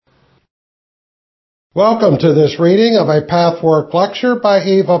Welcome to this reading of a Pathwork lecture by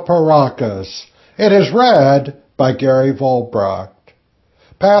Eva Paracas. It is read by Gary Volbracht.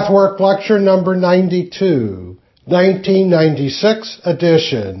 Pathwork lecture number 92, 1996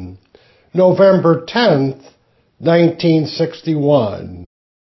 edition, November 10th, 1961.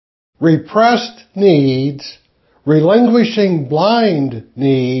 Repressed needs, relinquishing blind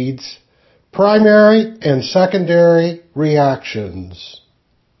needs, primary and secondary reactions.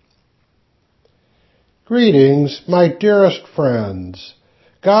 Greetings, my dearest friends.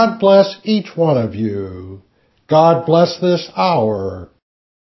 God bless each one of you. God bless this hour.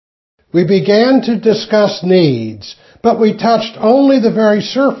 We began to discuss needs, but we touched only the very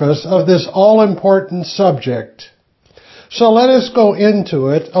surface of this all-important subject. So let us go into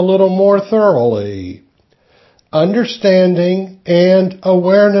it a little more thoroughly. Understanding and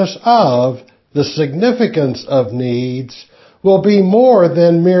awareness of the significance of needs will be more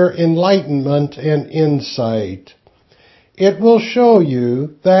than mere enlightenment and insight. It will show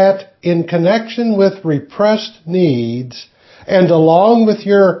you that in connection with repressed needs, and along with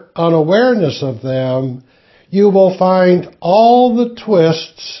your unawareness of them, you will find all the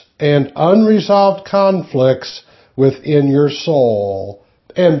twists and unresolved conflicts within your soul,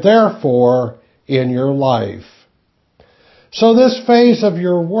 and therefore in your life. So this phase of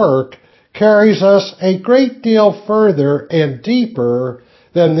your work carries us a great deal further and deeper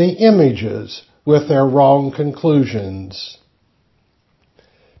than the images with their wrong conclusions.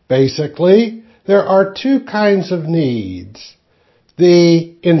 Basically, there are two kinds of needs: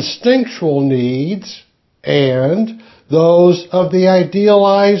 the instinctual needs and those of the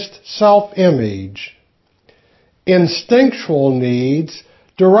idealized self-image. Instinctual needs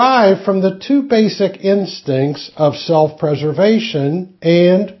derive from the two basic instincts of self-preservation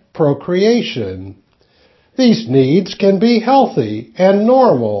and procreation. These needs can be healthy and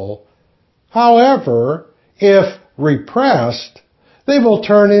normal. However, if repressed, they will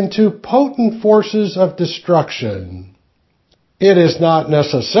turn into potent forces of destruction. It is not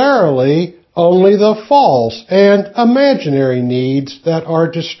necessarily only the false and imaginary needs that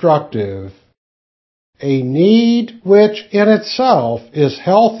are destructive. A need which in itself is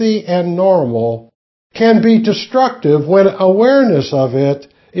healthy and normal can be destructive when awareness of it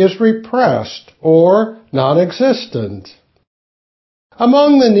is repressed or non-existent.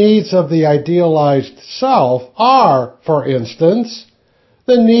 Among the needs of the idealized self are, for instance,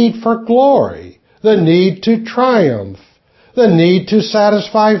 the need for glory, the need to triumph, the need to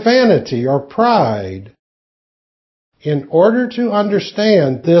satisfy vanity or pride. In order to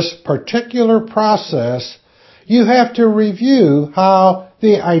understand this particular process, you have to review how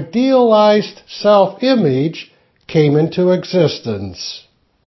the idealized self-image came into existence.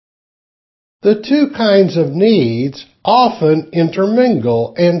 The two kinds of needs often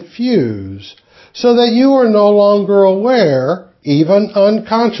intermingle and fuse, so that you are no longer aware, even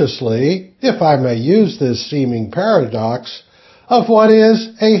unconsciously, if I may use this seeming paradox, of what is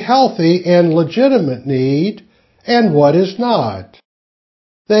a healthy and legitimate need and what is not.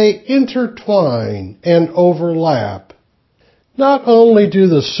 They intertwine and overlap. Not only do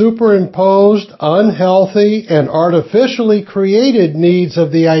the superimposed, unhealthy, and artificially created needs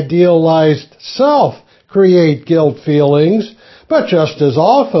of the idealized self create guilt feelings, but just as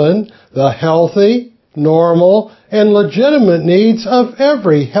often, the healthy, normal, and legitimate needs of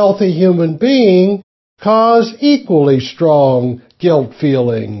every healthy human being cause equally strong guilt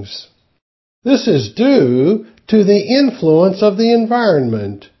feelings. This is due to the influence of the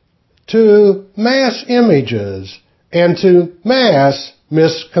environment, to mass images, and to mass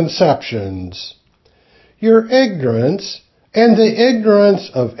misconceptions. Your ignorance and the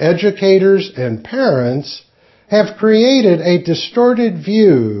ignorance of educators and parents have created a distorted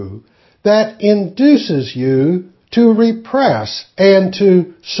view that induces you to repress and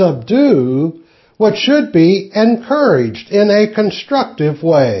to subdue what should be encouraged in a constructive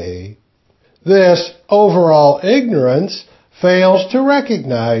way. This overall ignorance fails to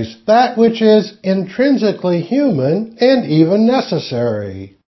recognize that which is intrinsically human and even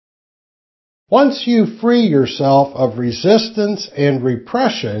necessary. Once you free yourself of resistance and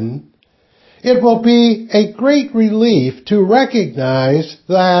repression, it will be a great relief to recognize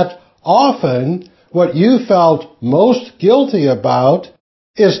that often what you felt most guilty about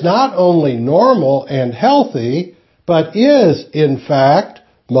is not only normal and healthy, but is, in fact,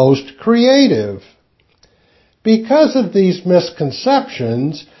 most creative. Because of these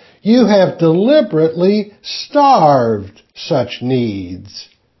misconceptions, you have deliberately starved such needs.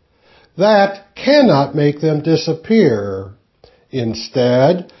 That cannot make them disappear.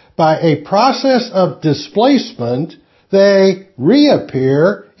 Instead, by a process of displacement, they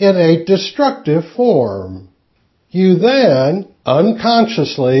reappear in a destructive form. You then,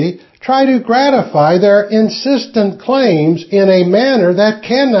 unconsciously, try to gratify their insistent claims in a manner that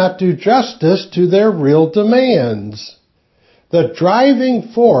cannot do justice to their real demands. The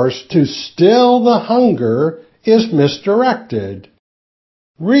driving force to still the hunger is misdirected.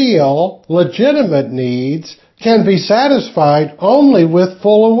 Real, legitimate needs can be satisfied only with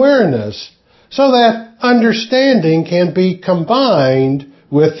full awareness, so that understanding can be combined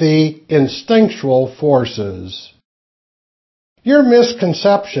with the instinctual forces. Your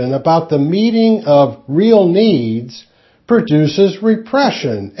misconception about the meeting of real needs produces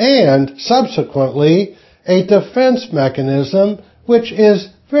repression and, subsequently, a defense mechanism which is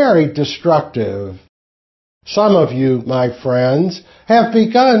very destructive. Some of you, my friends, have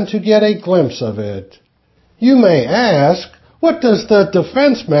begun to get a glimpse of it. You may ask, what does the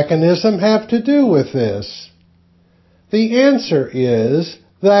defense mechanism have to do with this? The answer is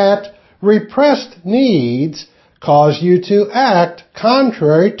that repressed needs cause you to act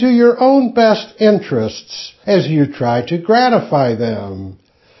contrary to your own best interests as you try to gratify them.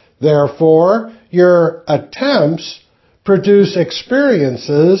 Therefore, your attempts produce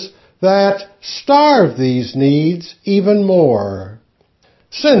experiences that starve these needs even more.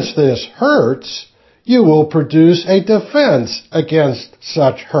 Since this hurts, you will produce a defense against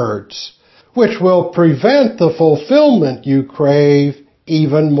such hurts, which will prevent the fulfillment you crave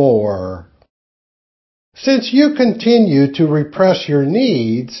even more. Since you continue to repress your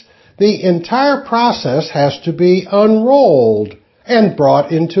needs, the entire process has to be unrolled and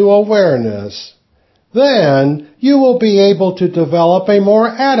brought into awareness. Then you will be able to develop a more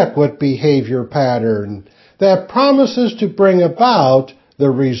adequate behavior pattern that promises to bring about the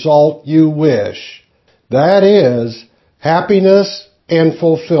result you wish. That is, happiness and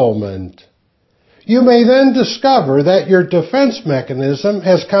fulfillment. You may then discover that your defense mechanism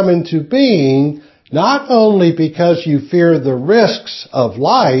has come into being not only because you fear the risks of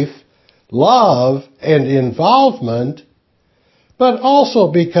life, love, and involvement, but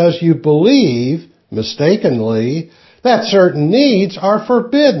also because you believe, mistakenly, that certain needs are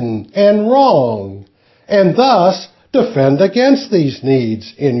forbidden and wrong, and thus defend against these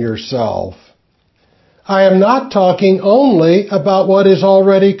needs in yourself. I am not talking only about what is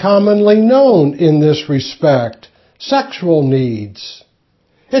already commonly known in this respect, sexual needs.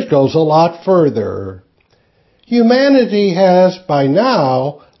 It goes a lot further. Humanity has by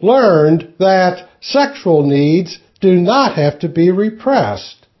now learned that sexual needs do not have to be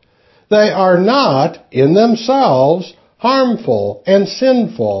repressed. They are not, in themselves, harmful and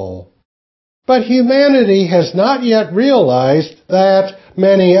sinful. But humanity has not yet realized that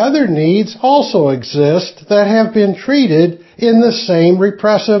many other needs also exist that have been treated in the same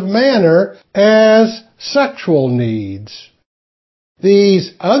repressive manner as sexual needs.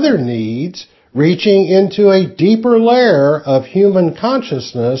 These other needs, reaching into a deeper layer of human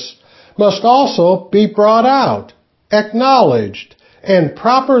consciousness, must also be brought out, acknowledged, and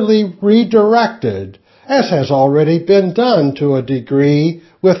properly redirected, as has already been done to a degree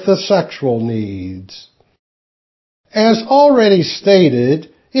with the sexual needs. As already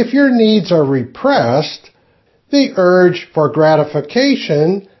stated, if your needs are repressed, the urge for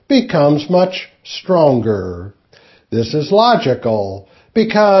gratification becomes much stronger. This is logical,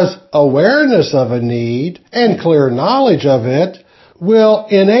 because awareness of a need and clear knowledge of it will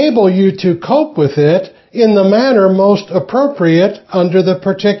enable you to cope with it in the manner most appropriate under the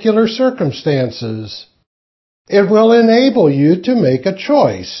particular circumstances. It will enable you to make a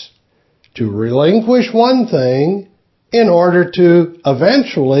choice, to relinquish one thing in order to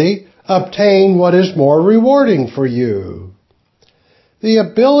eventually obtain what is more rewarding for you. The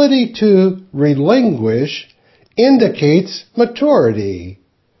ability to relinquish indicates maturity.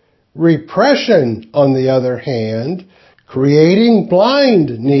 Repression, on the other hand, creating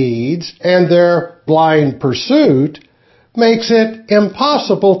blind needs and their blind pursuit, makes it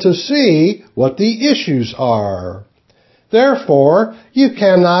impossible to see what the issues are. Therefore, you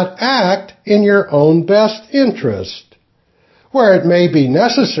cannot act in your own best interest. Where it may be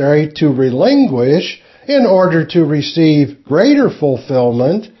necessary to relinquish in order to receive greater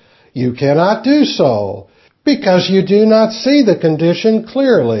fulfillment, you cannot do so, because you do not see the condition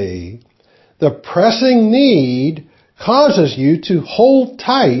clearly. The pressing need causes you to hold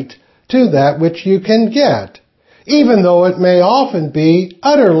tight to that which you can get, even though it may often be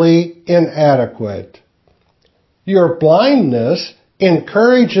utterly inadequate. Your blindness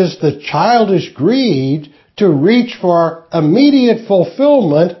encourages the childish greed to reach for immediate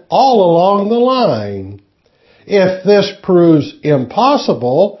fulfillment all along the line. If this proves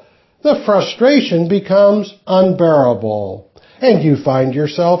impossible, the frustration becomes unbearable, and you find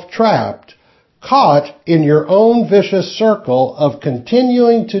yourself trapped, caught in your own vicious circle of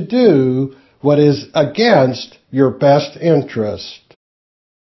continuing to do what is against your best interest.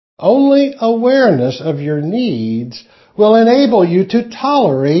 Only awareness of your needs will enable you to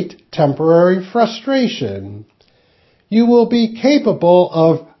tolerate temporary frustration. You will be capable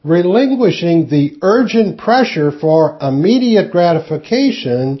of relinquishing the urgent pressure for immediate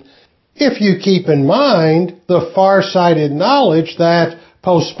gratification if you keep in mind the far-sighted knowledge that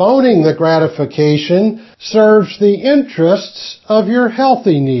postponing the gratification serves the interests of your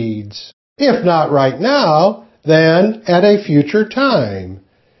healthy needs. If not right now, then at a future time.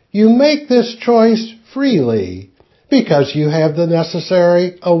 You make this choice freely because you have the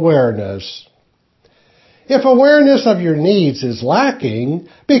necessary awareness. If awareness of your needs is lacking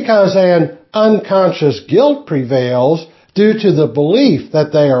because an unconscious guilt prevails due to the belief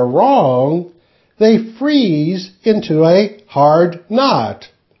that they are wrong, they freeze into a hard knot.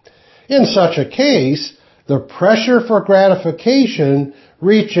 In such a case, the pressure for gratification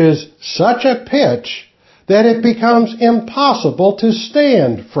reaches such a pitch that it becomes impossible to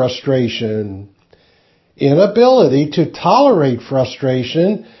stand frustration. Inability to tolerate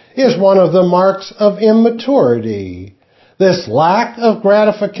frustration is one of the marks of immaturity. This lack of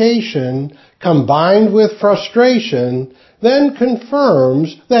gratification, combined with frustration, then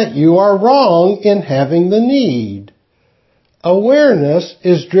confirms that you are wrong in having the need. Awareness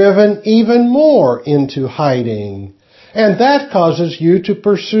is driven even more into hiding, and that causes you to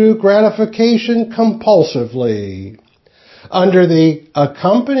pursue gratification compulsively. Under the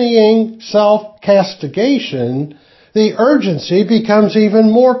accompanying self-castigation, the urgency becomes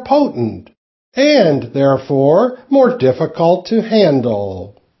even more potent, and therefore more difficult to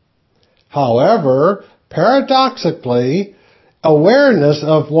handle. However, paradoxically, awareness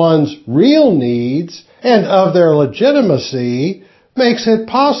of one's real needs and of their legitimacy makes it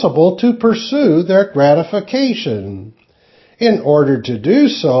possible to pursue their gratification. In order to do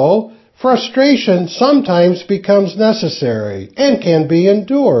so, frustration sometimes becomes necessary and can be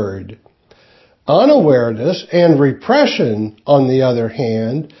endured. Unawareness and repression, on the other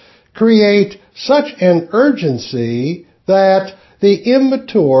hand, create such an urgency that the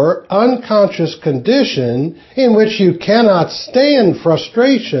immature, unconscious condition in which you cannot stand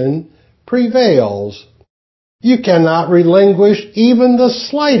frustration prevails. You cannot relinquish even the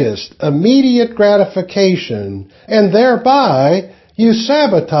slightest immediate gratification, and thereby you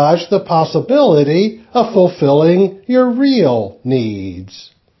sabotage the possibility of fulfilling your real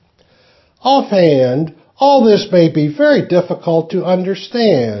needs. Offhand, all this may be very difficult to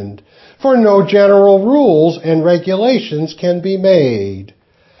understand, for no general rules and regulations can be made.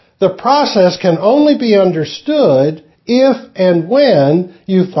 The process can only be understood if and when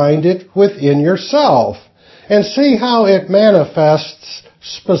you find it within yourself and see how it manifests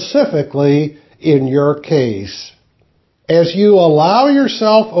specifically in your case. As you allow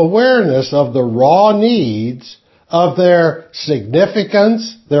yourself awareness of the raw needs, of their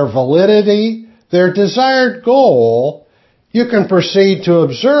significance, their validity, their desired goal, you can proceed to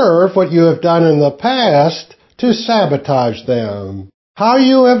observe what you have done in the past to sabotage them, how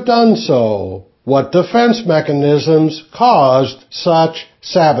you have done so, what defense mechanisms caused such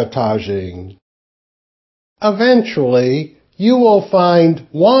sabotaging. Eventually, you will find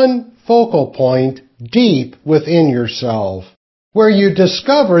one focal point deep within yourself, where you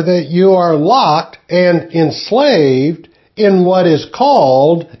discover that you are locked and enslaved in what is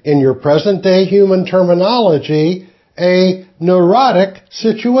called, in your present-day human terminology, a neurotic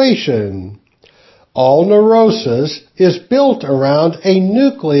situation. All neurosis is built around a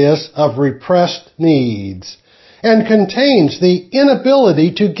nucleus of repressed needs and contains the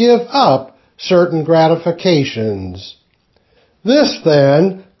inability to give up certain gratifications. This,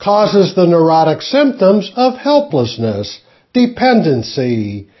 then, causes the neurotic symptoms of helplessness,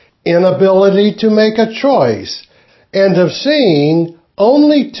 dependency, inability to make a choice, and of seeing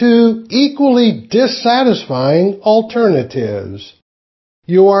only two equally dissatisfying alternatives.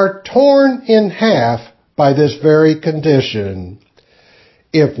 You are torn in half by this very condition.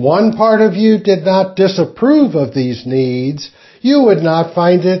 If one part of you did not disapprove of these needs, you would not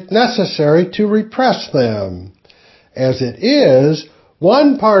find it necessary to repress them. As it is,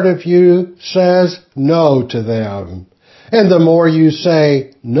 one part of you says no to them. And the more you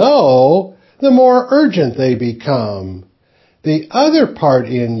say no, the more urgent they become. The other part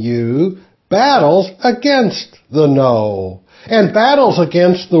in you battles against the no, and battles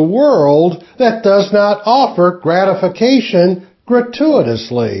against the world that does not offer gratification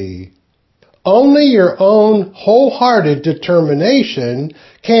gratuitously. Only your own wholehearted determination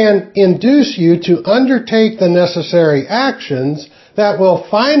can induce you to undertake the necessary actions that will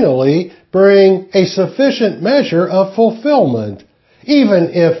finally bring a sufficient measure of fulfillment, even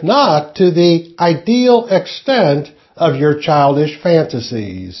if not to the ideal extent of your childish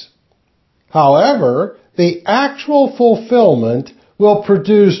fantasies. However, the actual fulfillment will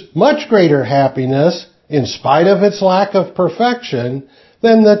produce much greater happiness, in spite of its lack of perfection,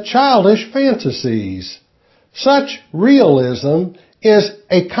 than the childish fantasies. Such realism is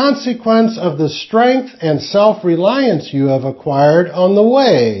a consequence of the strength and self-reliance you have acquired on the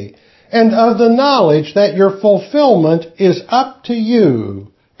way, and of the knowledge that your fulfillment is up to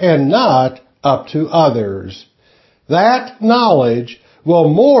you and not up to others. That knowledge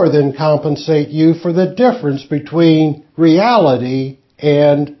will more than compensate you for the difference between reality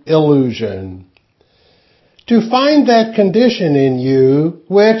and illusion. To find that condition in you,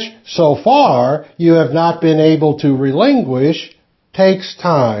 which so far you have not been able to relinquish, takes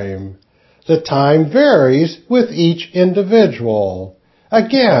time. The time varies with each individual.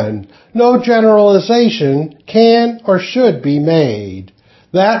 Again, no generalization can or should be made.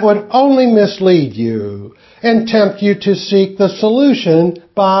 That would only mislead you and tempt you to seek the solution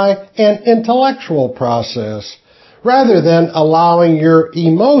by an intellectual process, rather than allowing your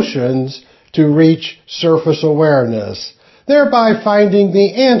emotions to reach surface awareness, thereby finding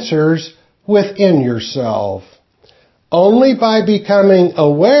the answers within yourself. Only by becoming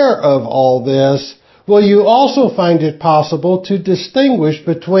aware of all this will you also find it possible to distinguish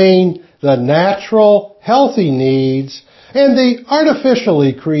between the natural, healthy needs and the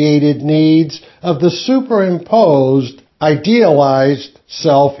artificially created needs of the superimposed, idealized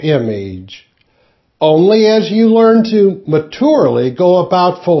self-image. Only as you learn to maturely go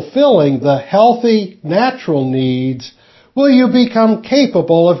about fulfilling the healthy, natural needs will you become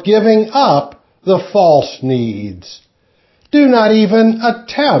capable of giving up the false needs. Do not even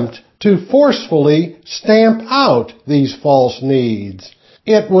attempt to forcefully stamp out these false needs.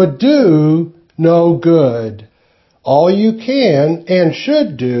 It would do no good. All you can and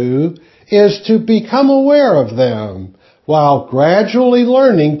should do is to become aware of them, while gradually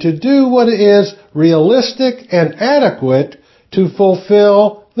learning to do what is realistic and adequate to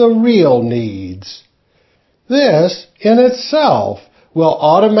fulfill the real needs. This, in itself, will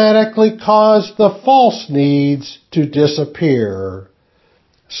automatically cause the false needs to disappear.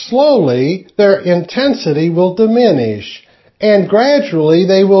 Slowly, their intensity will diminish, and gradually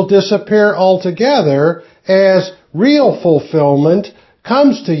they will disappear altogether as real fulfillment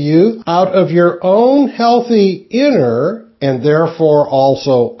comes to you out of your own healthy inner, and therefore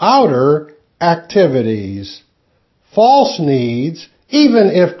also outer, activities. False needs,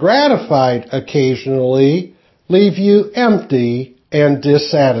 even if gratified occasionally, leave you empty and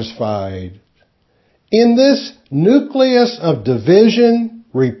dissatisfied. In this nucleus of division,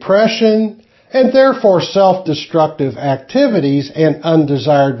 repression, and therefore self-destructive activities and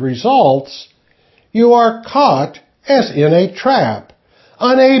undesired results, you are caught as in a trap,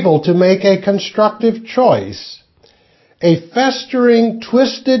 unable to make a constructive choice. A festering,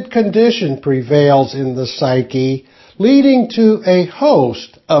 twisted condition prevails in the psyche, leading to a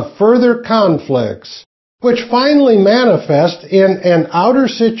host of further conflicts, which finally manifest in an outer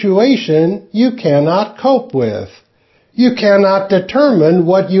situation you cannot cope with. You cannot determine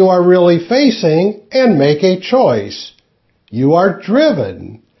what you are really facing and make a choice. You are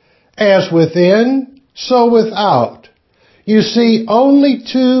driven. As within, so without. You see only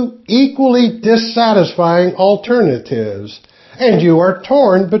two equally dissatisfying alternatives, and you are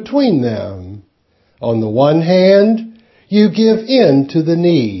torn between them. On the one hand, you give in to the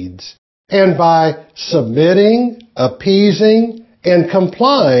needs, and by submitting, appeasing, and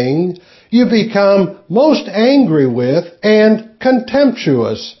complying, you become most angry with and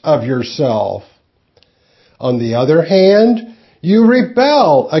contemptuous of yourself. On the other hand, you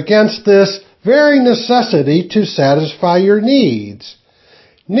rebel against this very necessity to satisfy your needs.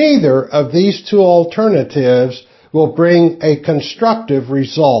 Neither of these two alternatives will bring a constructive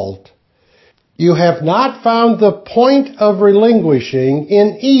result. You have not found the point of relinquishing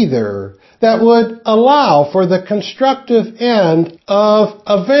in either that would allow for the constructive end of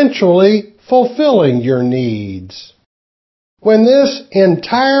eventually fulfilling your needs. When this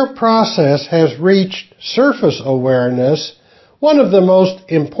entire process has reached surface awareness, one of the most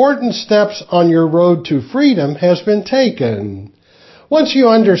important steps on your road to freedom has been taken. Once you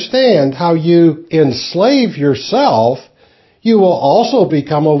understand how you enslave yourself, you will also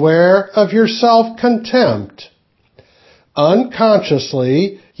become aware of your self-contempt.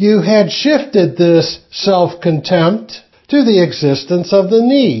 Unconsciously, you had shifted this self-contempt to the existence of the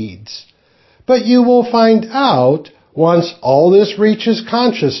needs. but you will find out, once all this reaches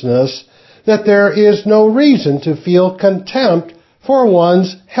consciousness, that there is no reason to feel contempt for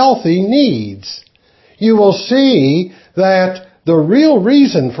one's healthy needs. You will see that the real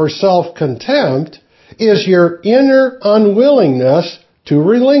reason for self-contempt is your inner unwillingness to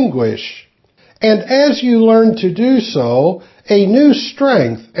relinquish. And as you learn to do so, a new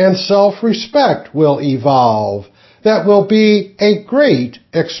strength and self-respect will evolve that will be a great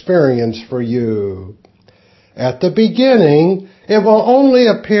experience for you. At the beginning, it will only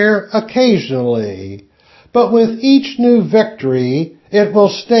appear occasionally, but with each new victory, it will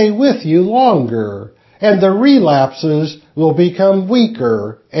stay with you longer, and the relapses will become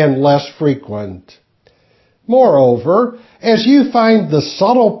weaker and less frequent. Moreover, as you find the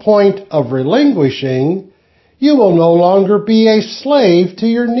subtle point of relinquishing, you will no longer be a slave to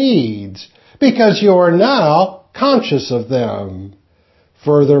your needs, because you are now conscious of them.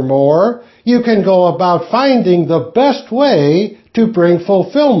 Furthermore, you can go about finding the best way to bring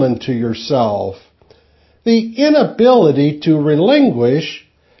fulfillment to yourself. The inability to relinquish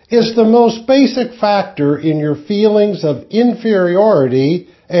is the most basic factor in your feelings of inferiority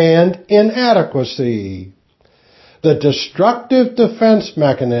and inadequacy. The destructive defense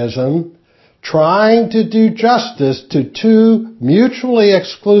mechanism, trying to do justice to two mutually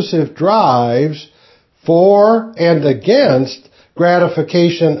exclusive drives, for and against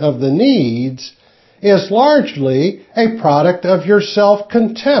gratification of the needs, is largely a product of your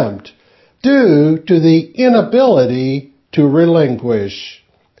self-contempt due to the inability to relinquish.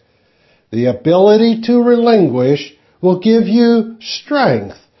 The ability to relinquish will give you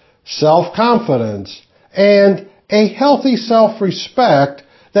strength, self-confidence, and a healthy self-respect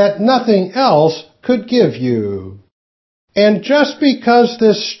that nothing else could give you. And just because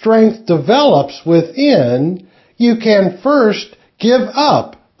this strength develops within, you can first give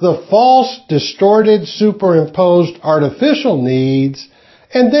up the false, distorted, superimposed artificial needs,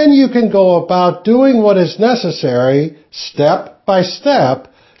 and then you can go about doing what is necessary, step by step,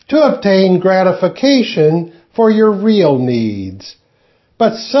 to obtain gratification for your real needs.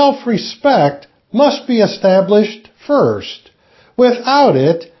 But self-respect must be established first. Without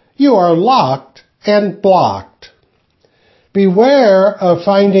it, you are locked and blocked. Beware of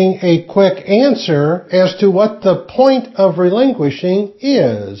finding a quick answer as to what the point of relinquishing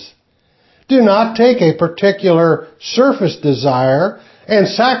is. Do not take a particular surface desire and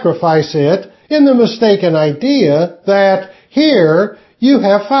sacrifice it in the mistaken idea that here you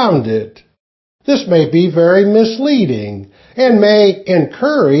have found it. This may be very misleading and may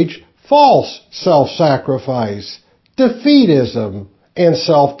encourage false self-sacrifice, defeatism, and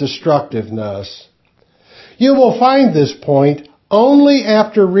self-destructiveness. You will find this point only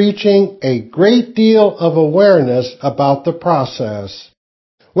after reaching a great deal of awareness about the process.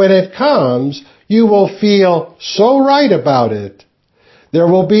 When it comes, you will feel so right about it. There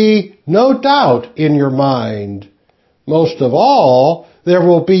will be no doubt in your mind. Most of all, there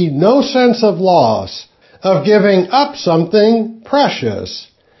will be no sense of loss, of giving up something precious.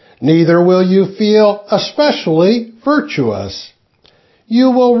 Neither will you feel especially virtuous.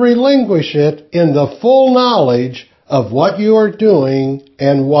 You will relinquish it in the full knowledge of what you are doing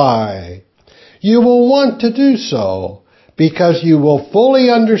and why. You will want to do so because you will fully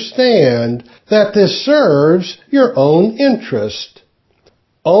understand that this serves your own interest.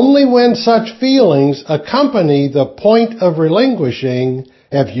 Only when such feelings accompany the point of relinquishing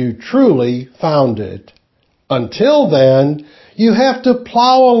have you truly found it. Until then, you have to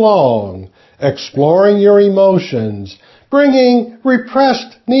plow along, exploring your emotions, bringing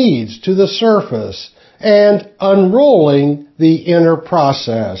repressed needs to the surface, and unrolling the inner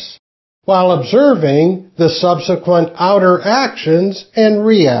process, while observing the subsequent outer actions and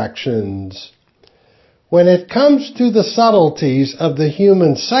reactions. When it comes to the subtleties of the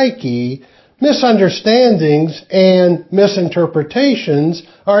human psyche, misunderstandings and misinterpretations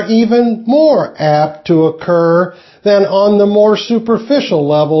are even more apt to occur than on the more superficial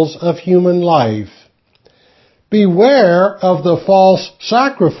levels of human life. Beware of the false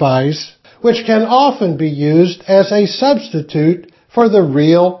sacrifice, which can often be used as a substitute for the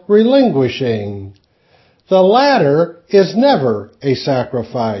real relinquishing. The latter is never a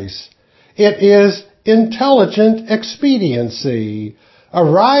sacrifice. It is intelligent expediency,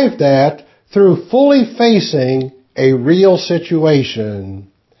 arrived at through fully facing a real situation.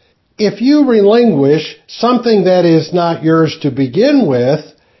 If you relinquish something that is not yours to begin with,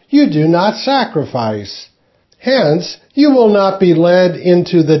 you do not sacrifice. Hence, you will not be led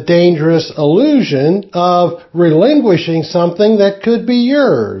into the dangerous illusion of relinquishing something that could be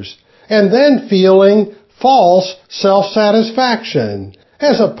yours, and then feeling false self-satisfaction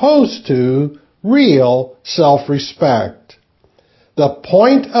as opposed to real self-respect. The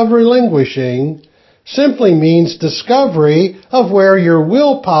point of relinquishing simply means discovery of where your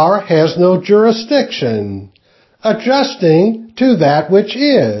willpower has no jurisdiction, adjusting to that which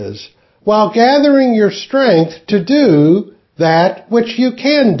is, while gathering your strength to do that which you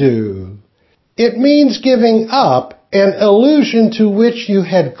can do. It means giving up an illusion to which you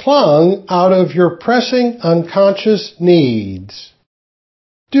had clung out of your pressing unconscious needs.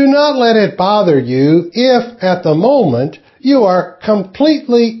 Do not let it bother you if, at the moment, you are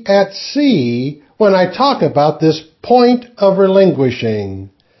completely at sea when I talk about this point of relinquishing.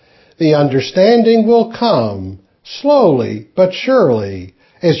 The understanding will come, slowly but surely,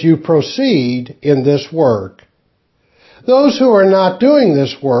 as you proceed in this work. Those who are not doing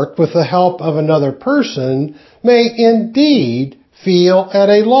this work with the help of another person may indeed feel at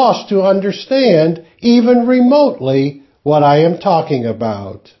a loss to understand even remotely what I am talking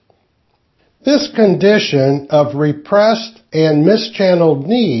about. This condition of repressed and mischanneled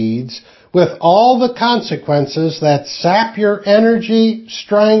needs, with all the consequences that sap your energy,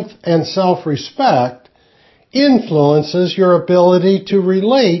 strength, and self-respect, influences your ability to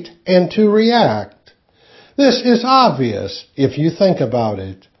relate and to react. This is obvious if you think about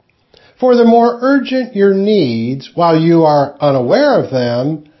it. For the more urgent your needs while you are unaware of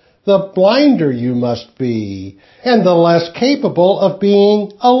them, the blinder you must be, and the less capable of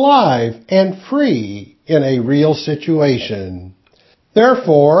being alive and free in a real situation.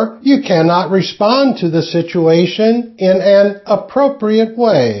 Therefore, you cannot respond to the situation in an appropriate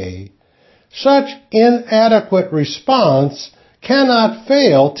way. Such inadequate response cannot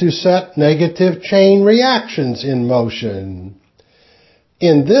fail to set negative chain reactions in motion.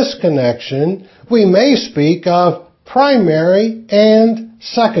 In this connection, we may speak of primary and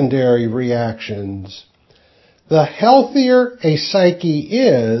secondary reactions. The healthier a psyche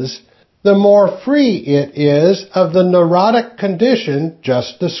is, the more free it is of the neurotic condition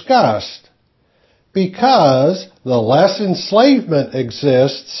just discussed. Because the less enslavement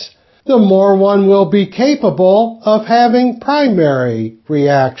exists, the more one will be capable of having primary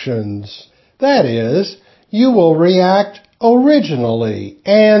reactions. That is, you will react originally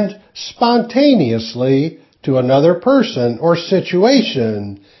and spontaneously to another person or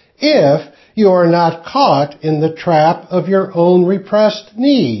situation if you are not caught in the trap of your own repressed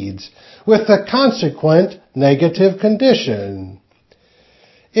needs with the consequent negative condition.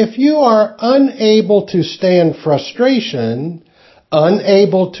 If you are unable to stand frustration,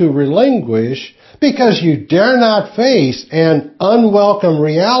 unable to relinquish because you dare not face an unwelcome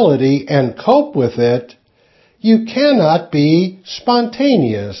reality and cope with it, you cannot be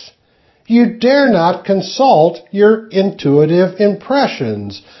spontaneous. You dare not consult your intuitive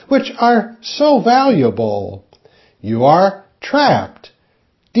impressions, which are so valuable. You are trapped,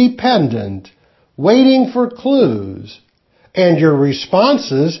 dependent, waiting for clues, and your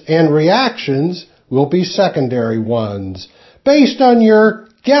responses and reactions will be secondary ones, based on your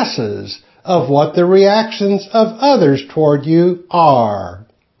guesses of what the reactions of others toward you are.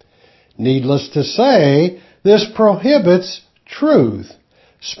 Needless to say, this prohibits truth,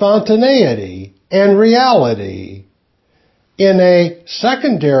 spontaneity, and reality. In a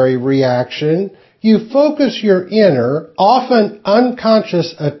secondary reaction, you focus your inner, often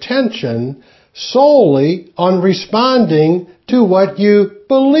unconscious attention solely on responding to what you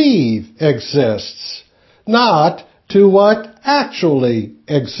believe exists, not to what actually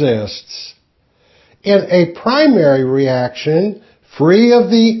exists. In a primary reaction, free of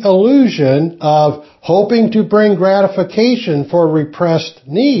the illusion of hoping to bring gratification for repressed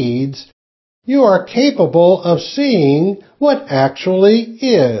needs, you are capable of seeing what actually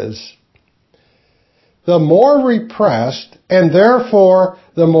is. The more repressed, and therefore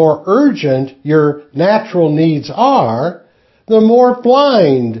the more urgent your natural needs are, the more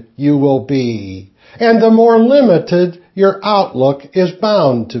blind you will be, and the more limited your outlook is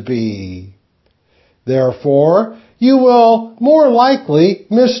bound to be. Therefore, you will more likely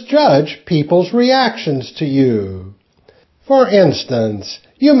misjudge people's reactions to you. For instance,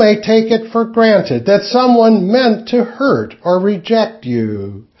 you may take it for granted that someone meant to hurt or reject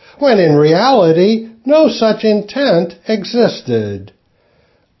you, when in reality no such intent existed.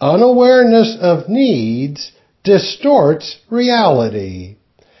 Unawareness of needs distorts reality.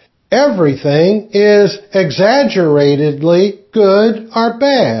 Everything is exaggeratedly good or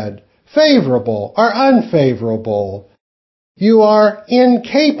bad, favorable or unfavorable. You are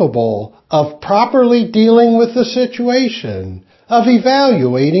incapable of properly dealing with the situation, of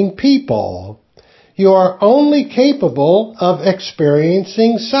evaluating people. You are only capable of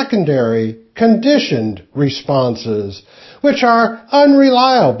experiencing secondary, conditioned responses, which are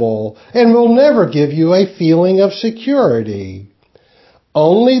unreliable and will never give you a feeling of security.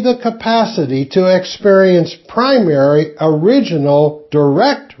 Only the capacity to experience primary, original,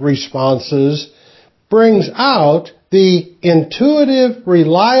 direct responses brings out the intuitive,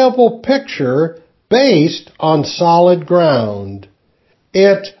 reliable picture based on solid ground.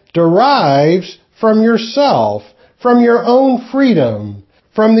 It derives from yourself, from your own freedom,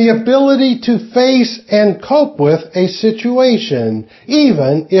 from the ability to face and cope with a situation,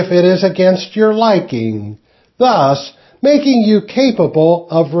 even if it is against your liking, thus making you capable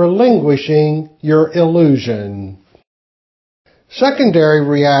of relinquishing your illusion. Secondary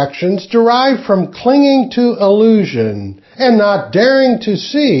reactions derive from clinging to illusion and not daring to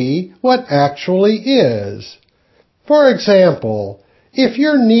see what actually is. For example, if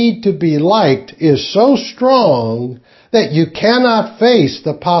your need to be liked is so strong that you cannot face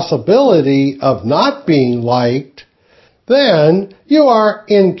the possibility of not being liked, then you are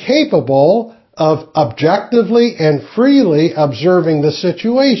incapable of objectively and freely observing the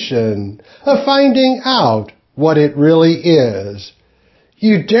situation, of finding out what it really is.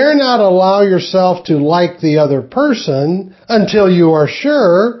 You dare not allow yourself to like the other person until you are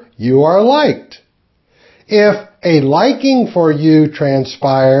sure you are liked. If a liking for you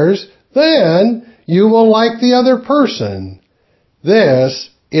transpires, then you will like the other person. This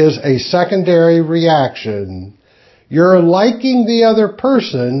is a secondary reaction. Your liking the other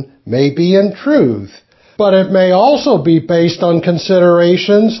person may be in truth, but it may also be based on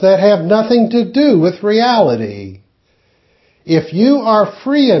considerations that have nothing to do with reality. If you are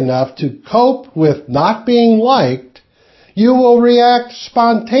free enough to cope with not being liked, you will react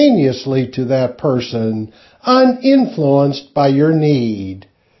spontaneously to that person, uninfluenced by your need.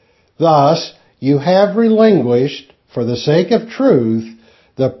 Thus, you have relinquished, for the sake of truth,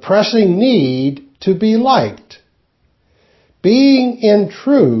 the pressing need to be liked. Being in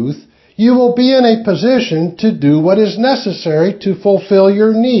truth, you will be in a position to do what is necessary to fulfill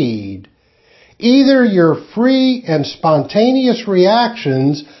your need. Either your free and spontaneous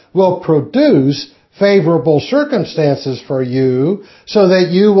reactions will produce favorable circumstances for you so that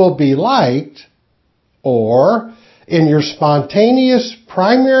you will be liked, or in your spontaneous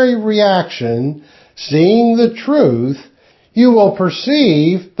primary reaction, seeing the truth, you will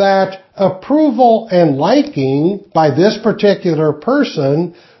perceive that approval and liking by this particular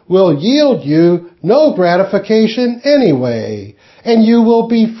person will yield you no gratification anyway, and you will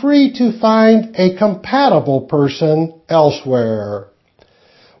be free to find a compatible person elsewhere.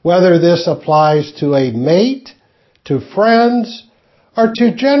 Whether this applies to a mate, to friends, or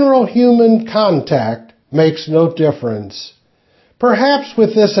to general human contact makes no difference. Perhaps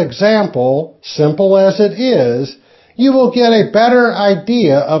with this example, simple as it is, you will get a better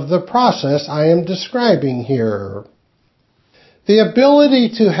idea of the process I am describing here. The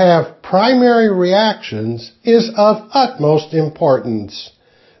ability to have primary reactions is of utmost importance.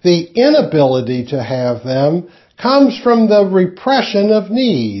 The inability to have them comes from the repression of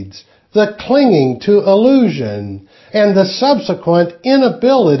needs, the clinging to illusion, and the subsequent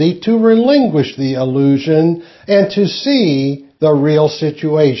inability to relinquish the illusion and to see the real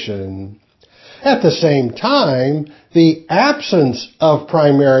situation. At the same time, the absence of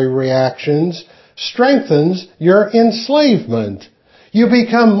primary reactions strengthens your enslavement. You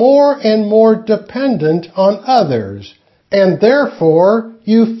become more and more dependent on others, and therefore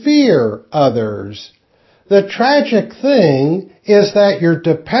you fear others. The tragic thing is that your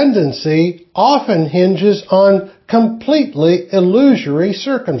dependency often hinges on completely illusory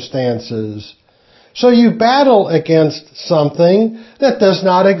circumstances. So you battle against something that does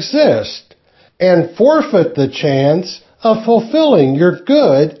not exist and forfeit the chance of fulfilling your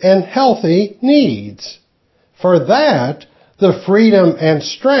good and healthy needs. For that, the freedom and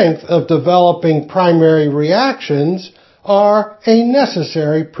strength of developing primary reactions are a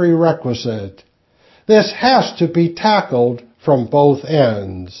necessary prerequisite. This has to be tackled from both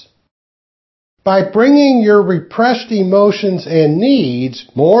ends. By bringing your repressed emotions and needs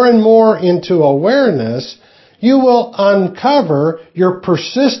more and more into awareness, you will uncover your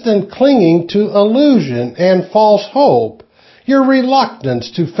persistent clinging to illusion and false hope, your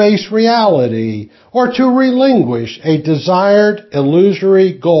reluctance to face reality or to relinquish a desired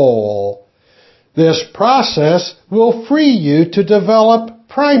illusory goal. This process will free you to develop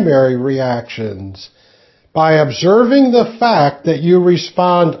primary reactions. By observing the fact that you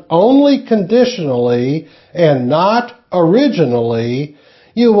respond only conditionally and not originally,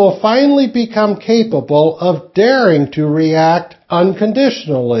 you will finally become capable of daring to react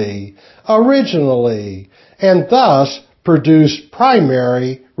unconditionally, originally, and thus produce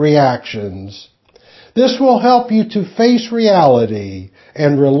primary reactions. This will help you to face reality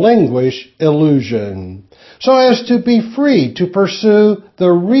and relinquish illusion, so as to be free to pursue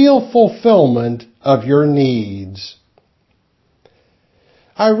the real fulfillment of your needs.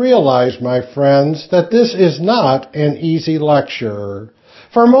 I realize, my friends, that this is not an easy lecture.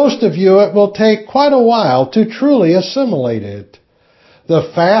 For most of you, it will take quite a while to truly assimilate it.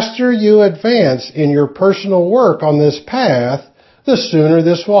 The faster you advance in your personal work on this path, the sooner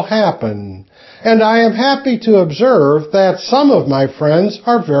this will happen. And I am happy to observe that some of my friends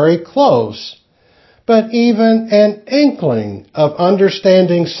are very close. But even an inkling of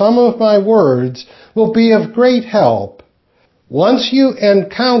understanding some of my words will be of great help. Once you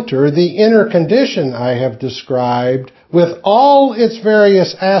encounter the inner condition I have described with all its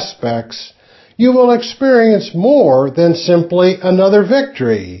various aspects, you will experience more than simply another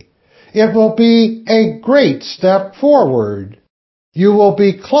victory. It will be a great step forward. You will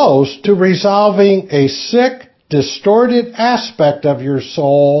be close to resolving a sick, distorted aspect of your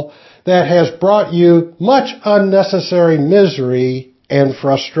soul that has brought you much unnecessary misery and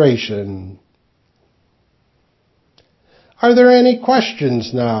frustration. Are there any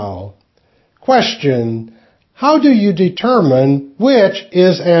questions now? Question: how do you determine which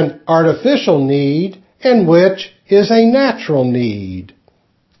is an artificial need and which is a natural need?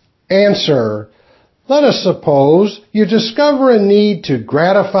 Answer: let us suppose you discover a need to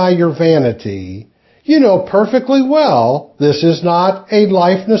gratify your vanity. You know perfectly well this is not a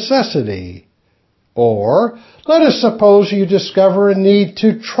life necessity. Or let us suppose you discover a need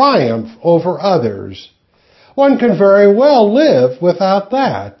to triumph over others. One can very well live without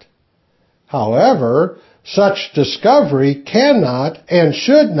that. However, such discovery cannot and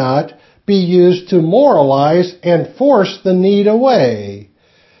should not be used to moralize and force the need away.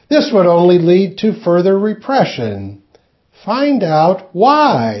 This would only lead to further repression. Find out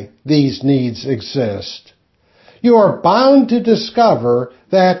why these needs exist. You are bound to discover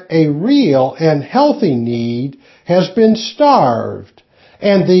that a real and healthy need has been starved,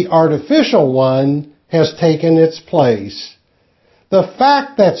 and the artificial one has taken its place. The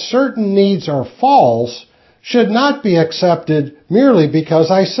fact that certain needs are false should not be accepted merely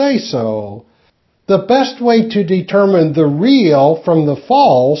because I say so. The best way to determine the real from the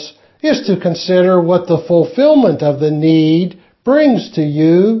false is to consider what the fulfillment of the need brings to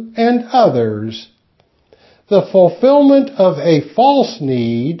you and others. The fulfillment of a false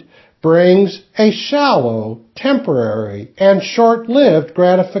need brings a shallow, temporary, and short-lived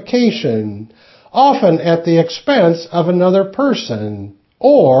gratification, often at the expense of another person,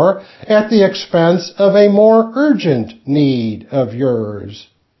 or at the expense of a more urgent need of yours.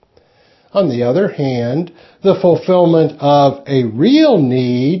 On the other hand, the fulfillment of a real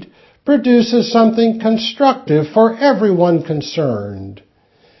need produces something constructive for everyone concerned.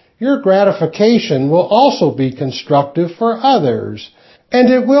 Your gratification will also be constructive for others, and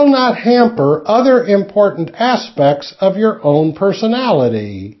it will not hamper other important aspects of your own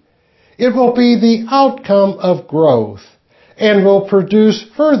personality. It will be the outcome of growth, and will produce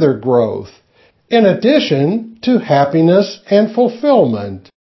further growth, in addition to happiness and fulfillment.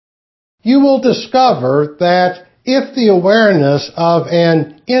 You will discover that if the awareness of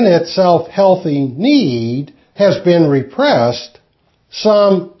an in itself healthy need has been repressed,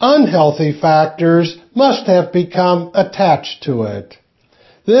 some unhealthy factors must have become attached to it.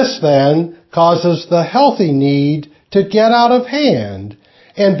 This then causes the healthy need to get out of hand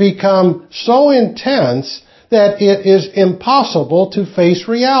and become so intense that it is impossible to face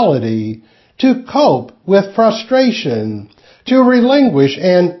reality, to cope with frustration, to relinquish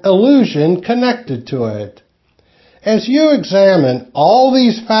an illusion connected to it. As you examine all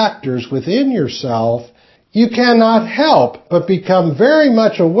these factors within yourself, you cannot help but become very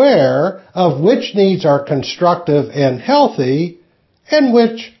much aware of which needs are constructive and healthy and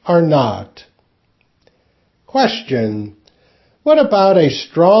which are not. Question: what about a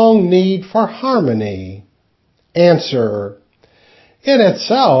strong need for harmony? Answer: in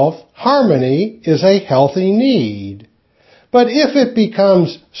itself, harmony is a healthy need. But if it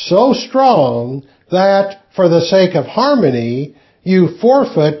becomes so strong that, for the sake of harmony, you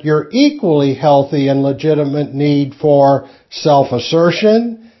forfeit your equally healthy and legitimate need for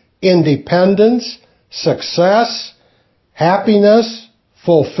self-assertion, independence, success, happiness,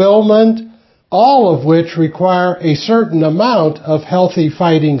 fulfillment, all of which require a certain amount of healthy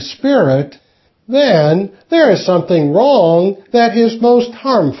fighting spirit, then there is something wrong that is most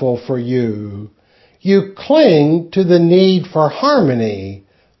harmful for you. You cling to the need for harmony,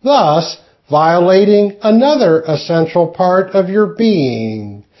 thus violating another essential part of your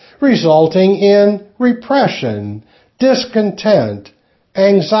being, resulting in repression, discontent,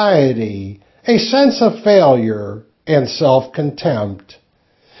 anxiety, a sense of failure, and self-contempt.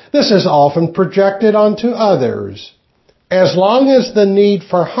 This is often projected onto others. As long as the need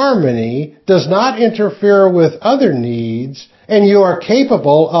for harmony does not interfere with other needs, and you are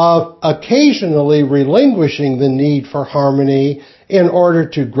capable of occasionally relinquishing the need for harmony in order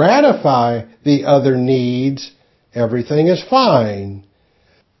to gratify the other needs, everything is fine.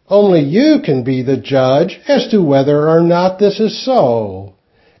 Only you can be the judge as to whether or not this is so.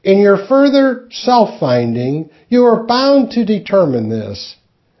 In your further self-finding, you are bound to determine this,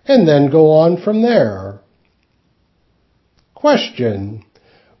 and then go on from there. Question.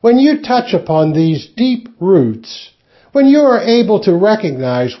 When you touch upon these deep roots, when you are able to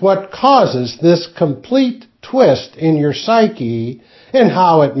recognize what causes this complete twist in your psyche and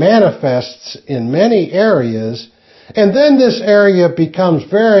how it manifests in many areas, and then this area becomes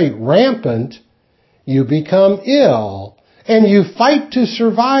very rampant, you become ill, and you fight to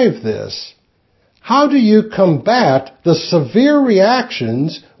survive this. How do you combat the severe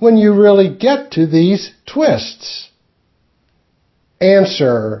reactions when you really get to these twists?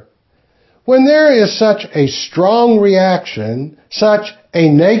 Answer. When there is such a strong reaction, such a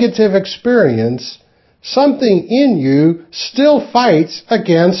negative experience, something in you still fights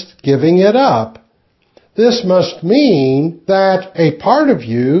against giving it up. This must mean that a part of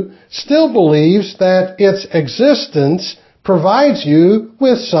you still believes that its existence provides you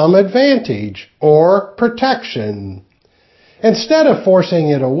with some advantage or protection. Instead of forcing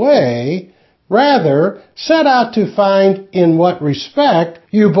it away, rather set out to find in what respect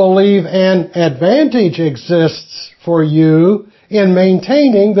you believe an advantage exists for you in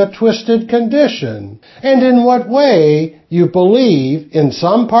maintaining the twisted condition, and in what way you believe in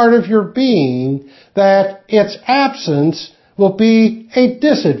some part of your being that its absence will be a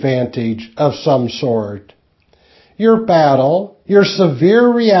disadvantage of some sort. Your battle, your severe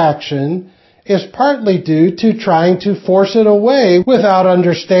reaction, is partly due to trying to force it away without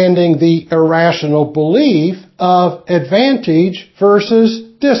understanding the irrational belief of advantage versus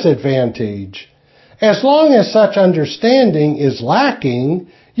disadvantage. As long as such understanding is lacking,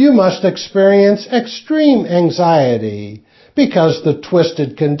 you must experience extreme anxiety, because the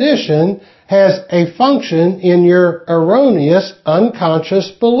twisted condition has a function in your erroneous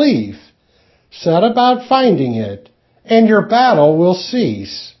unconscious belief. Set about finding it, and your battle will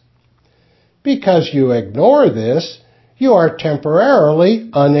cease. Because you ignore this, you are temporarily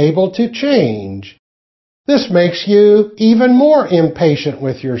unable to change. This makes you even more impatient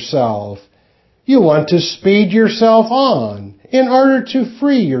with yourself. You want to speed yourself on in order to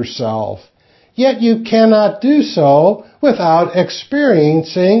free yourself, yet you cannot do so without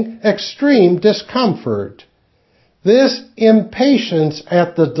experiencing extreme discomfort. This impatience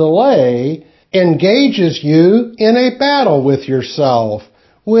at the delay engages you in a battle with yourself,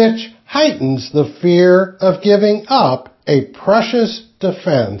 which heightens the fear of giving up a precious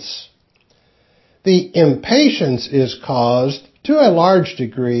defense. The impatience is caused, to a large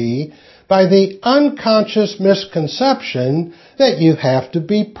degree, by the unconscious misconception that you have to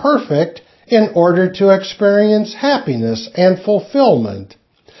be perfect in order to experience happiness and fulfillment.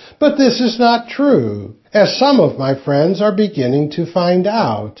 But this is not true, as some of my friends are beginning to find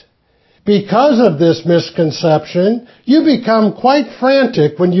out. Because of this misconception, you become quite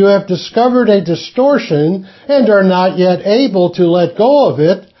frantic when you have discovered a distortion and are not yet able to let go of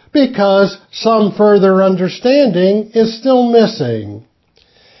it because some further understanding is still missing.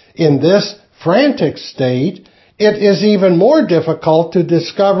 In this frantic state, it is even more difficult to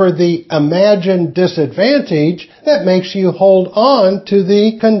discover the imagined disadvantage that makes you hold on to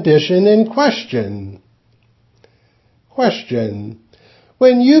the condition in question. Question.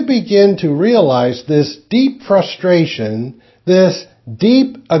 When you begin to realize this deep frustration, this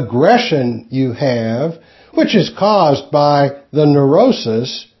deep aggression you have, which is caused by the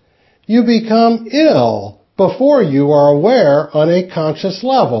neurosis, you become ill before you are aware on a conscious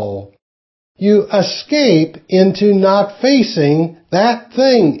level. You escape into not facing that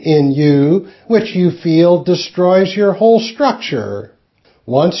thing in you which you feel destroys your whole structure.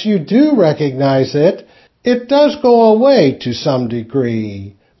 Once you do recognize it, it does go away to some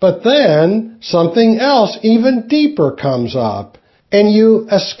degree, but then something else even deeper comes up, and you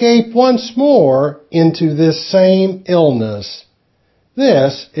escape once more into this same illness.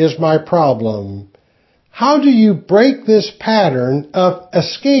 This is my problem. How do you break this pattern of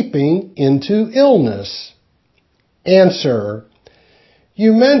escaping into illness? Answer.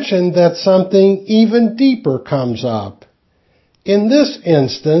 You mentioned that something even deeper comes up. In this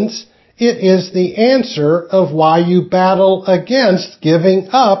instance, it is the answer of why you battle against giving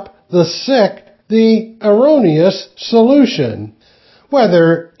up the sick the erroneous solution,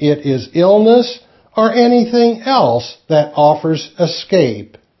 whether it is illness or anything else that offers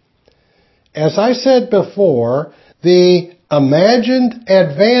escape. As I said before, the imagined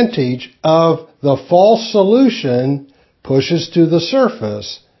advantage of the false solution pushes to the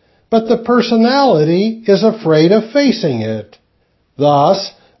surface, but the personality is afraid of facing it.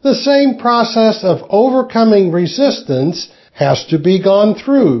 Thus, the same process of overcoming resistance has to be gone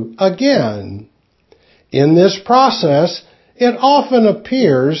through again. In this process, it often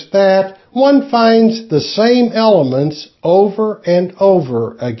appears that one finds the same elements over and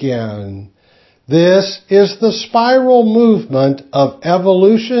over again. This is the spiral movement of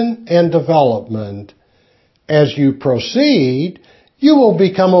evolution and development. As you proceed, you will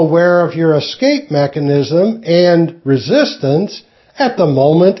become aware of your escape mechanism and resistance at the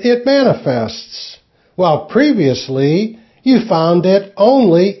moment it manifests, while previously you found it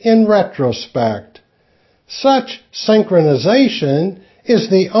only in retrospect. Such synchronization is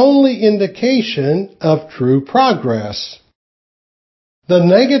the only indication of true progress. The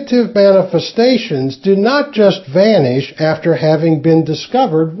negative manifestations do not just vanish after having been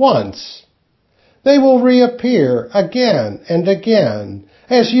discovered once. They will reappear again and again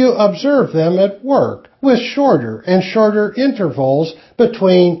as you observe them at work, with shorter and shorter intervals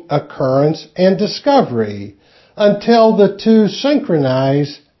between occurrence and discovery, until the two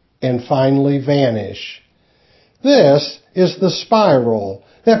synchronize and finally vanish. This is the spiral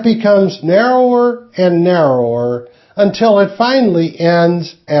that becomes narrower and narrower until it finally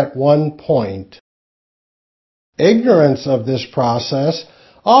ends at one point. Ignorance of this process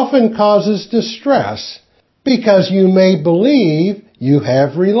often causes distress because you may believe you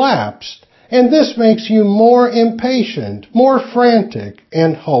have relapsed, and this makes you more impatient, more frantic,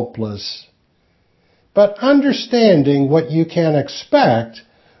 and hopeless. But understanding what you can expect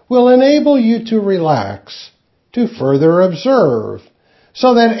will enable you to relax, to further observe,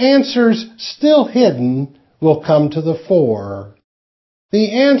 so that answers still hidden will come to the fore.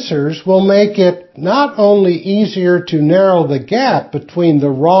 The answers will make it not only easier to narrow the gap between the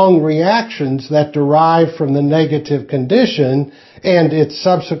wrong reactions that derive from the negative condition and its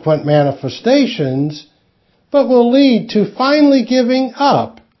subsequent manifestations, but will lead to finally giving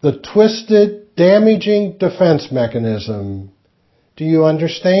up the twisted, damaging defense mechanism. Do you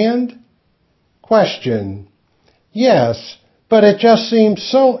understand? Question: yes, but it just seems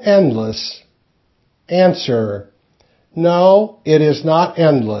so endless. Answer: no, it is not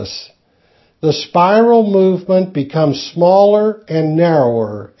endless. The spiral movement becomes smaller and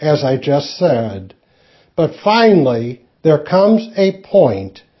narrower, as I just said. But finally, there comes a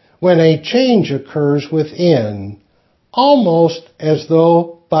point when a change occurs within, almost as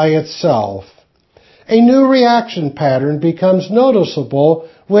though by itself. A new reaction pattern becomes noticeable,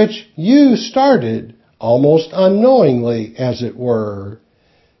 which you started, almost unknowingly, as it were.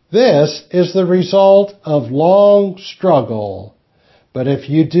 This is the result of long struggle. But if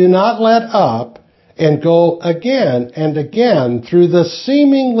you do not let up and go again and again through the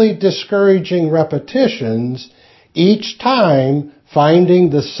seemingly discouraging repetitions, each time finding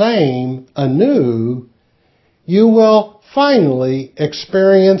the same anew, you will finally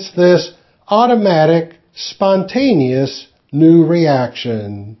experience this automatic, spontaneous new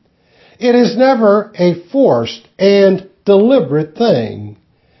reaction. It is never a forced and deliberate thing.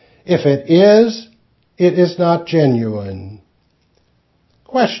 If it is not genuine.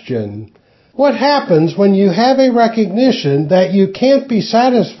 Question: what happens when you have a recognition that you can't be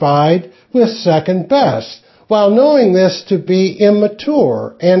satisfied with second best, while knowing this to be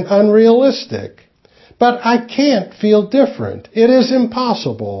immature and unrealistic? But I can't feel different. It is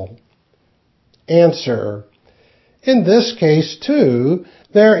impossible. Answer: in this case, too,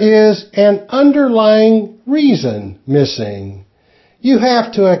 there is an underlying reason missing. You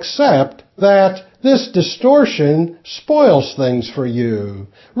have to accept that this distortion spoils things for you,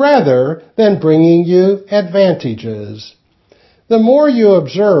 rather than bringing you advantages. The more you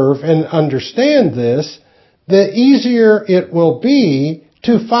observe and understand this, the easier it will be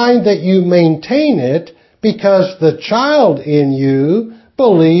to find that you maintain it because the child in you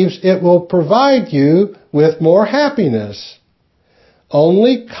believes it will provide you with more happiness.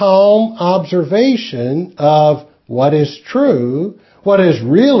 Only calm observation of what is true, what is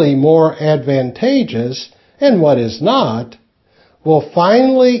really more advantageous, and what is not, will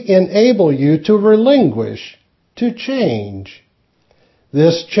finally enable you to relinquish, to change.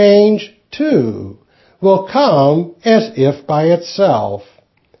 This change, too, will come as if by itself.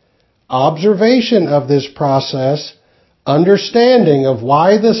 Observation of this process, understanding of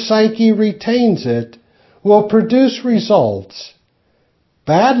why the psyche retains it, will produce results.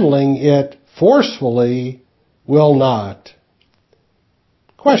 battling it forcefully will not.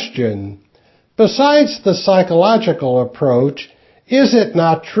 Question: besides the psychological approach, is it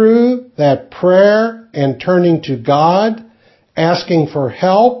not true that prayer and turning to God, asking for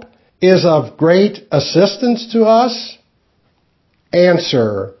help, is of great assistance to us?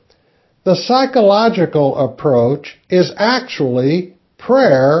 Answer: the psychological approach is actually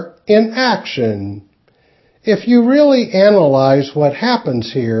prayer in action. If you really analyze what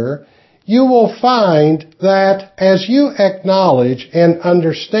happens here, you will find that as you acknowledge and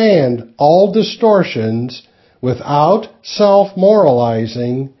understand all distortions without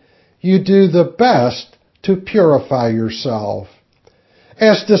self-moralizing, you do the best to purify yourself.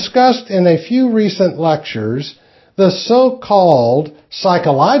 As discussed in a few recent lectures, the so-called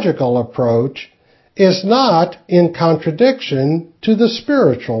psychological approach is not in contradiction to the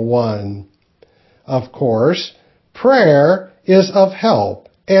spiritual one. Of course, prayer is of help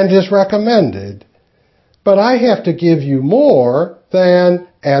and is recommended, but I have to give you more than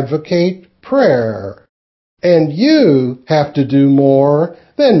advocate prayer, and you have to do more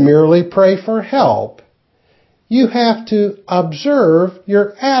than merely pray for help. You have to observe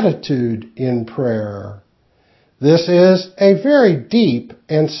your attitude in prayer. This is a very deep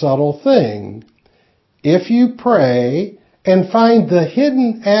and subtle thing. If you pray and find the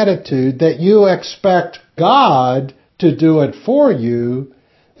hidden attitude that you expect God to do it for you,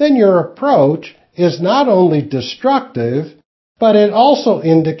 then your approach is not only destructive, but it also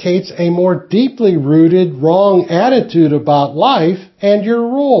indicates a more deeply rooted wrong attitude about life and your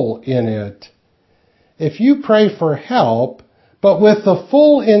role in it. If you pray for help, but with the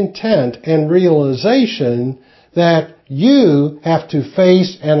full intent and realization that you have to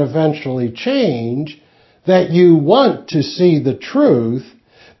face and eventually change, that you want to see the truth,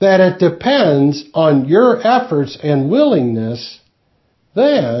 that it depends on your efforts and willingness,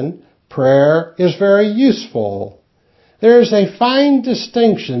 then prayer is very useful. There is a fine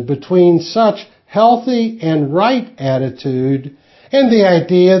distinction between such healthy and right attitude and the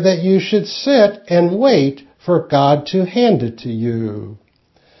idea that you should sit and wait for God to hand it to you.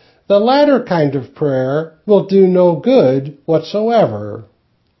 The latter kind of prayer will do no good whatsoever.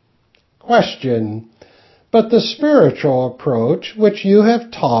 Question: but the spiritual approach, which you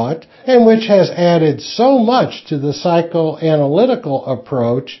have taught and which has added so much to the psychoanalytical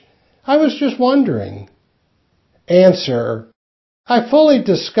approach, I was just wondering. Answer: I fully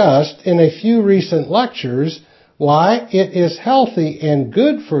discussed in a few recent lectures why it is healthy and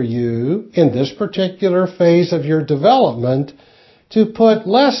good for you in this particular phase of your development to put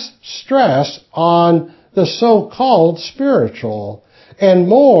less stress on the so-called spiritual and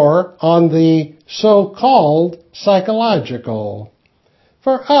more on the so-called psychological.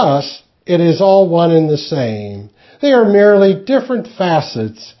 For us, it is all one and the same. They are merely different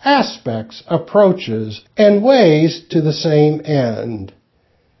facets, aspects, approaches, and ways to the same end.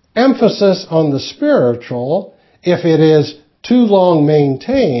 Emphasis on the spiritual, if it is too long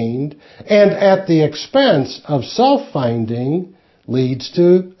maintained and at the expense of self-finding, leads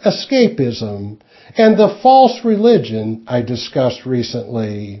to escapism and the false religion I discussed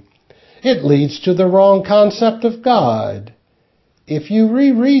recently. It leads to the wrong concept of God. If you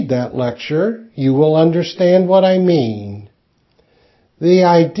reread that lecture, you will understand what I mean. The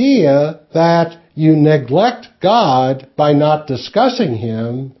idea that you neglect God by not discussing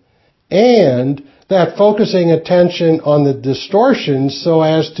Him, and that focusing attention on the distortions so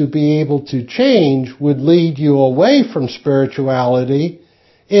as to be able to change would lead you away from spirituality,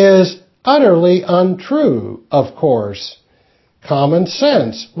 is utterly untrue, of course. Common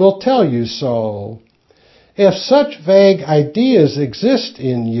sense will tell you so. If such vague ideas exist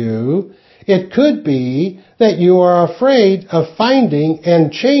in you, it could be that you are afraid of finding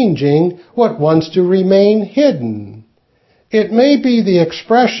and changing what wants to remain hidden. It may be the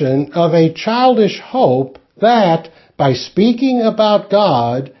expression of a childish hope that, by speaking about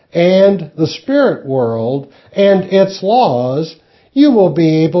God and the spirit world and its laws, you will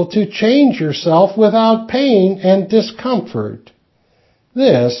be able to change yourself without pain and discomfort.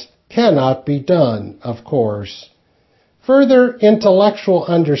 This cannot be done, of course. Further intellectual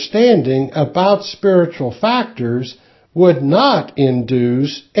understanding about spiritual factors would not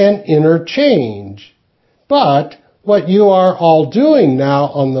induce an inner change. But what you are all doing now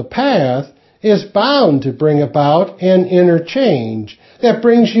on the path is bound to bring about an inner change that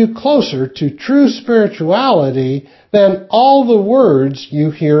brings you closer to true spirituality than all the words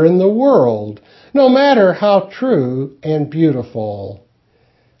you hear in the world, no matter how true and beautiful.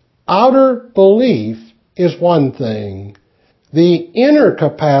 Outer belief is one thing. The inner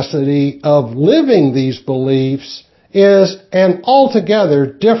capacity of living these beliefs is an altogether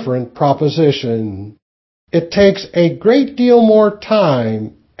different proposition. It takes a great deal more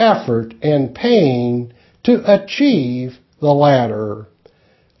time, effort, and pain to achieve the latter.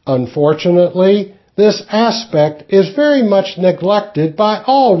 Unfortunately, this aspect is very much neglected by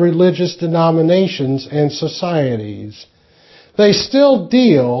all religious denominations and societies. They still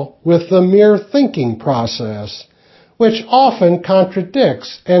deal with the mere thinking process, which often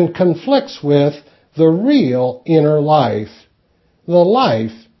contradicts and conflicts with the real inner life, the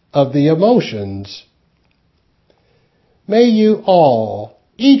life of the emotions. May you all,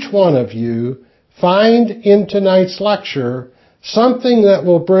 each one of you, find in tonight's lecture something that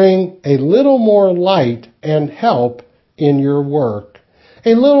will bring a little more light and help in your work,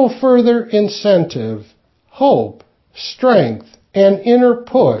 a little further incentive, hope, strength, and inner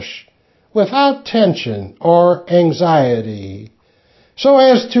push without tension or anxiety, so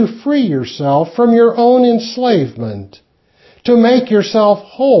as to free yourself from your own enslavement, to make yourself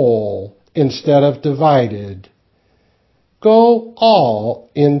whole instead of divided. Go all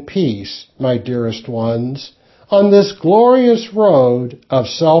in peace, my dearest ones, on this glorious road of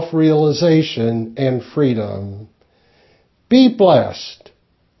self-realization and freedom. Be blessed.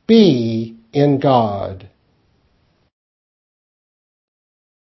 Be in God.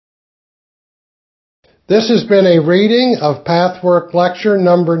 This has been a reading of Pathwork Lecture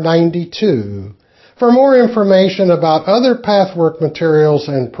number 92. For more information about other Pathwork materials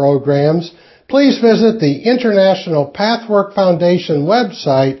and programs, please visit the International Pathwork Foundation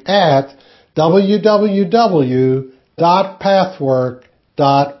website at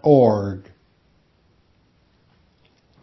www.pathwork.org.